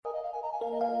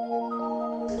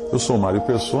Eu sou Mário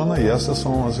Persona e essas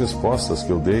são as respostas que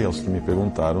eu dei aos que me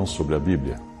perguntaram sobre a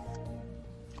Bíblia.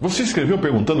 Você escreveu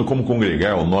perguntando como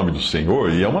congregar o nome do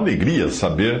Senhor, e é uma alegria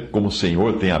saber como o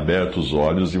Senhor tem aberto os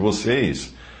olhos de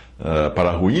vocês para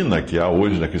a ruína que há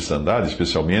hoje na cristandade,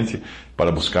 especialmente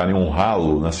para buscarem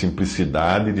honrá-lo na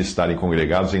simplicidade de estarem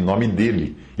congregados em nome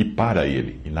dele e para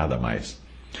ele, e nada mais.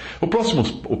 O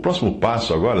próximo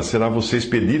passo agora será vocês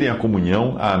pedirem a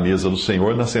comunhão à mesa do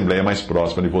Senhor na assembleia mais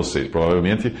próxima de vocês.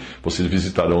 Provavelmente vocês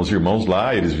visitarão os irmãos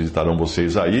lá, eles visitarão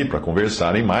vocês aí para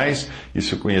conversarem mais e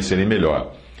se conhecerem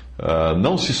melhor.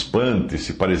 Não se espante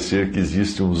se parecer que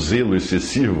existe um zelo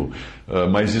excessivo,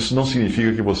 mas isso não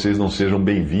significa que vocês não sejam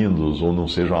bem-vindos ou não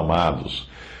sejam amados.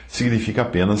 Significa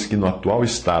apenas que no atual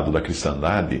estado da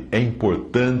cristandade é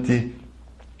importante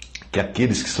que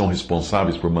aqueles que são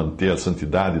responsáveis por manter a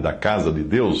santidade da casa de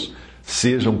Deus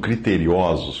sejam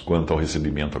criteriosos quanto ao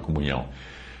recebimento da comunhão.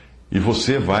 E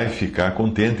você vai ficar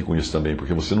contente com isso também,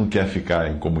 porque você não quer ficar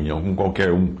em comunhão com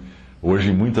qualquer um.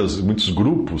 Hoje, em muitos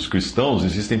grupos cristãos,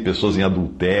 existem pessoas em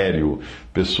adultério,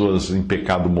 pessoas em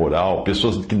pecado moral,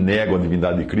 pessoas que negam a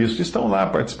divindade de Cristo, e estão lá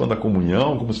participando da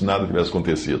comunhão como se nada tivesse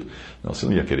acontecido. Não, você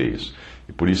não ia querer isso.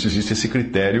 E por isso existe esse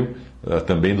critério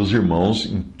também dos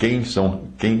irmãos em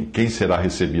quem será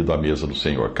recebido à mesa do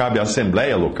Senhor. Cabe à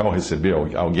Assembleia local receber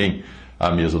alguém à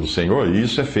mesa do Senhor, e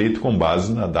isso é feito com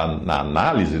base na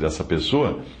análise dessa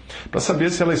pessoa, para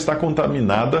saber se ela está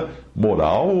contaminada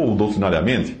moral ou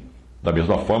doutrinariamente. Da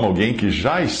mesma forma, alguém que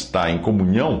já está em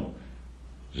comunhão,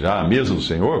 já à mesa do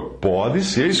Senhor, pode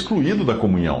ser excluído da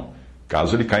comunhão,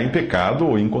 caso ele caia em pecado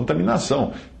ou em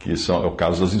contaminação, que é o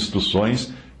caso das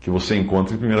instruções que você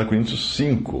encontra em 1 Coríntios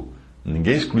 5.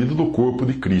 Ninguém é excluído do corpo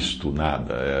de Cristo,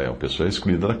 nada. A pessoa é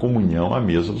excluída da comunhão à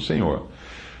mesa do Senhor.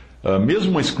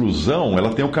 Mesmo uma exclusão,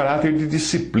 ela tem o caráter de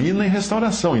disciplina e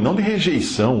restauração, e não de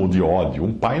rejeição ou de ódio.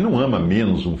 Um pai não ama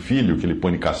menos um filho que ele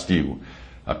põe de castigo.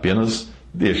 Apenas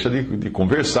deixa de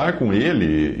conversar com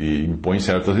ele e impõe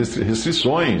certas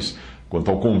restrições quanto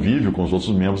ao convívio com os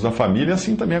outros membros da família.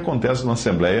 Assim também acontece na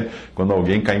Assembleia, quando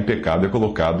alguém cai em pecado e é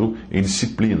colocado em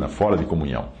disciplina, fora de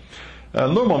comunhão.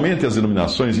 Normalmente as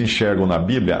denominações enxergam na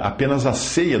Bíblia apenas a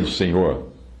ceia do Senhor,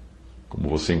 como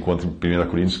você encontra em 1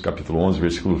 Coríntios capítulo 11,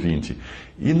 versículo 20,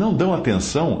 e não dão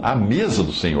atenção à mesa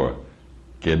do Senhor,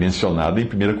 que é mencionada em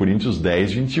 1 Coríntios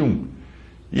 10, 21.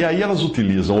 E aí elas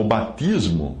utilizam o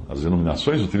batismo, as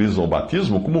denominações utilizam o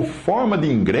batismo como forma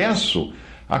de ingresso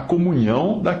à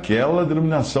comunhão daquela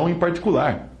denominação em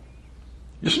particular.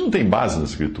 Isso não tem base nas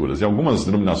Escrituras. Em algumas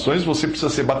denominações você precisa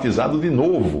ser batizado de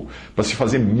novo para se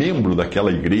fazer membro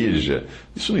daquela igreja.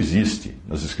 Isso não existe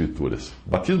nas Escrituras. O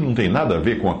batismo não tem nada a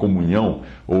ver com a comunhão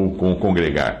ou com o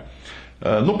congregar.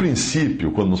 No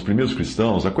princípio, quando nos primeiros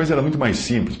cristãos, a coisa era muito mais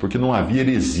simples, porque não havia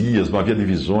heresias, não havia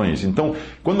divisões. Então,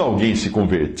 quando alguém se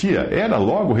convertia, era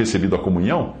logo recebido a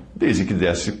comunhão, desde que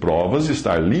desse provas de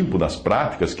estar limpo das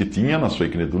práticas que tinha na sua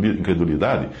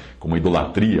incredulidade, como a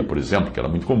idolatria, por exemplo, que era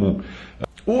muito comum.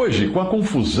 Hoje, com a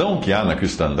confusão que há na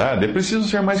cristandade, é preciso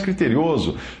ser mais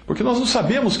criterioso, porque nós não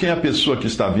sabemos quem é a pessoa que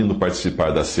está vindo participar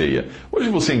da ceia. Hoje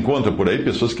você encontra por aí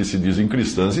pessoas que se dizem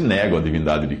cristãs e negam a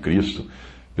divindade de Cristo.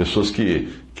 Pessoas que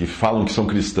falam que são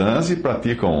cristãs e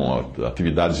praticam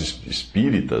atividades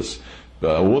espíritas,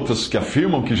 outras que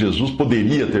afirmam que Jesus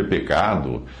poderia ter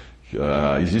pecado.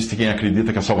 Existe quem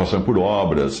acredita que a salvação é por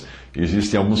obras.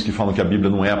 Existem alguns que falam que a Bíblia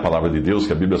não é a palavra de Deus,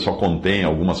 que a Bíblia só contém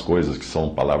algumas coisas que são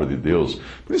palavra de Deus.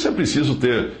 Por isso é preciso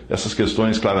ter essas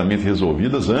questões claramente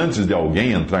resolvidas antes de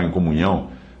alguém entrar em comunhão,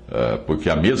 porque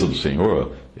a mesa do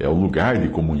Senhor é o lugar de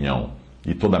comunhão.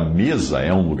 E toda mesa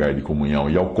é um lugar de comunhão.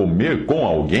 E ao comer com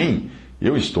alguém,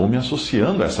 eu estou me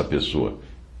associando a essa pessoa.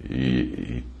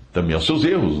 E também aos seus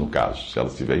erros, no caso, se ela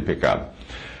estiver em pecado.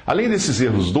 Além desses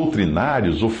erros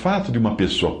doutrinários, o fato de uma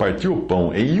pessoa partir o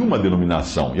pão em uma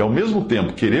denominação e ao mesmo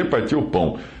tempo querer partir o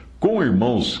pão com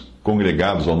irmãos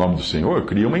congregados ao nome do Senhor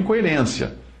cria uma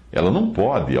incoerência. Ela não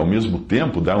pode, ao mesmo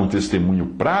tempo, dar um testemunho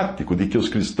prático de que os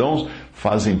cristãos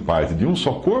fazem parte de um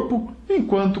só corpo,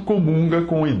 enquanto comunga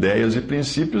com ideias e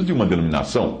princípios de uma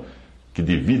denominação que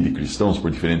divide cristãos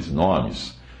por diferentes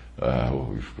nomes,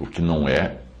 o que não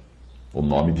é o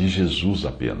nome de Jesus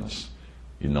apenas.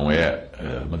 E não é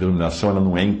uma denominação, ela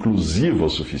não é inclusiva o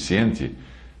suficiente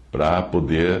para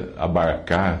poder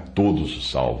abarcar todos os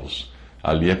salvos.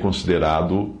 Ali é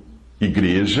considerado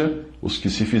igreja os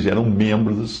que se fizeram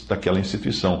membros daquela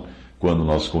instituição, quando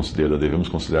nós devemos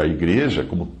considerar a igreja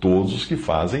como todos os que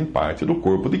fazem parte do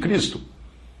corpo de Cristo,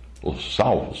 os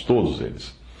salvos, todos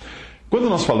eles. Quando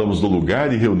nós falamos do lugar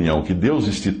de reunião que Deus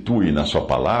institui na sua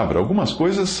palavra, algumas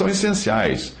coisas são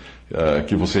essenciais.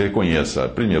 que você reconheça.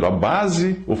 Primeiro, a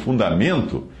base, o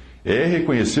fundamento, é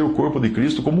reconhecer o corpo de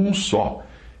Cristo como um só,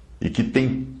 e que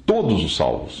tem todos os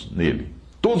salvos nele.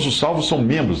 Todos os salvos são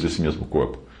membros desse mesmo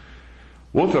corpo.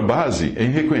 Outra base é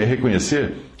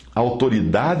reconhecer a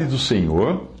autoridade do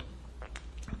Senhor,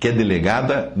 que é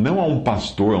delegada não a um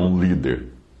pastor, a um líder,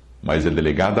 mas é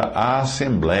delegada à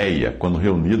Assembleia, quando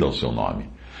reunida ao seu nome.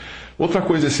 Outra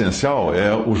coisa essencial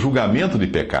é o julgamento de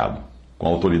pecado, com a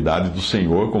autoridade do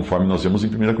Senhor, conforme nós vemos em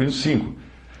 1 Coríntios 5.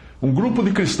 Um grupo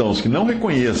de cristãos que não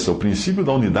reconheça o princípio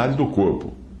da unidade do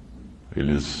corpo,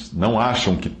 eles não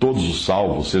acham que todos os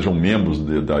salvos sejam membros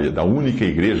da única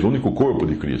igreja, do único corpo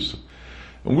de Cristo.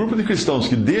 Um grupo de cristãos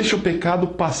que deixa o pecado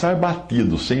passar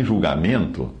batido, sem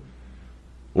julgamento,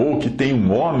 ou que tem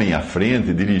um homem à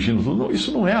frente dirigindo tudo,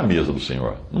 isso não é a mesa do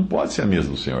Senhor. Não pode ser a mesa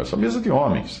do Senhor, essa é a mesa de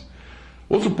homens.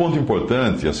 Outro ponto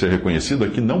importante a ser reconhecido é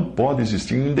que não pode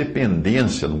existir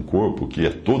independência num corpo que é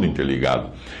todo interligado.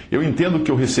 Eu entendo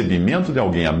que o recebimento de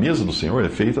alguém à mesa do Senhor é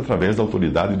feito através da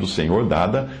autoridade do Senhor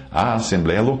dada à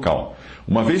Assembleia local.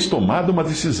 Uma vez tomada uma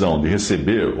decisão de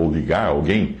receber ou ligar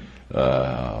alguém,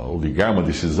 ou ligar uma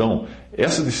decisão,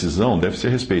 essa decisão deve ser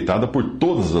respeitada por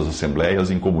todas as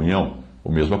assembleias em comunhão. O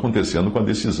mesmo acontecendo com a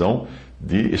decisão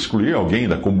de excluir alguém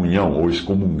da comunhão ou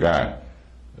excomungar,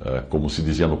 como se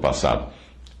dizia no passado.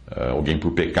 Alguém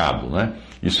por pecado, né?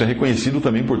 Isso é reconhecido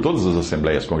também por todas as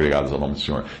assembleias congregadas ao nome do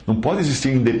Senhor. Não pode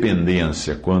existir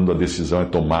independência quando a decisão é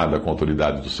tomada com a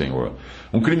autoridade do Senhor.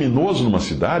 Um criminoso numa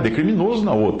cidade é criminoso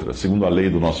na outra, segundo a lei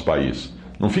do nosso país.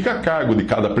 Não fica a cargo de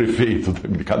cada prefeito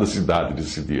de cada cidade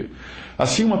decidir.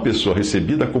 Assim, uma pessoa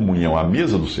recebida a comunhão à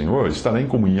mesa do Senhor estará em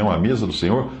comunhão à mesa do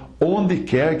Senhor onde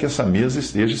quer que essa mesa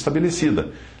esteja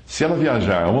estabelecida. Se ela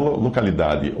viajar a uma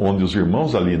localidade onde os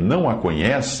irmãos ali não a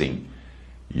conhecem,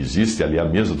 existe ali a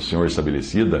mesa do Senhor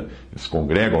estabelecida, eles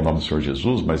congregam ao nome do Senhor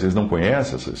Jesus, mas eles não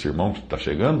conhecem esse irmão que está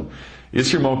chegando.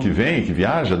 Esse irmão que vem, que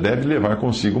viaja, deve levar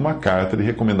consigo uma carta de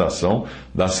recomendação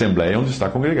da Assembleia onde está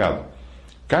congregado.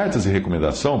 Cartas de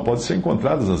recomendação podem ser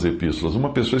encontradas nas epístolas.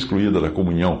 Uma pessoa excluída da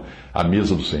comunhão à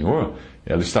mesa do Senhor,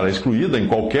 ela estará excluída em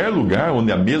qualquer lugar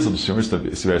onde a mesa do Senhor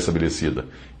estiver estabelecida.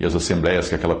 E as assembleias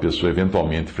que aquela pessoa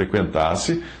eventualmente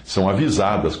frequentasse são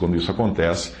avisadas quando isso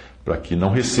acontece, para que não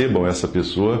recebam essa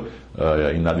pessoa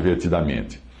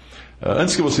inadvertidamente.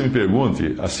 Antes que você me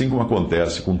pergunte, assim como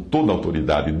acontece com toda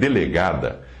autoridade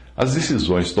delegada, as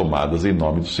decisões tomadas em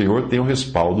nome do Senhor têm o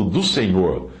respaldo do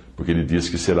Senhor, porque ele diz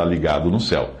que será ligado no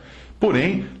céu.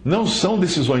 Porém, não são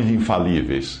decisões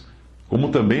infalíveis, como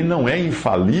também não é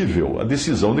infalível a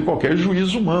decisão de qualquer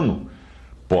juiz humano.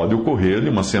 Pode ocorrer de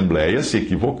uma assembleia se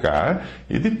equivocar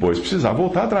e depois precisar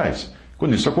voltar atrás.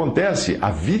 Quando isso acontece,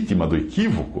 a vítima do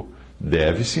equívoco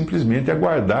deve simplesmente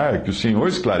aguardar que o Senhor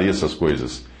esclareça as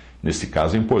coisas. Nesse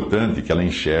caso é importante que ela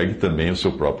enxergue também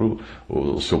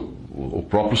o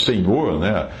próprio Senhor,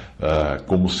 né,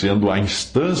 como sendo a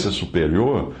instância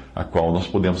superior a qual nós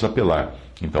podemos apelar.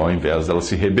 Então, ao invés dela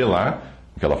se rebelar,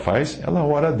 o que ela faz? Ela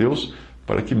ora a Deus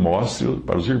para que mostre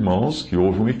para os irmãos que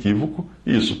houve um equívoco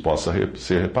e isso possa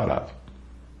ser reparado.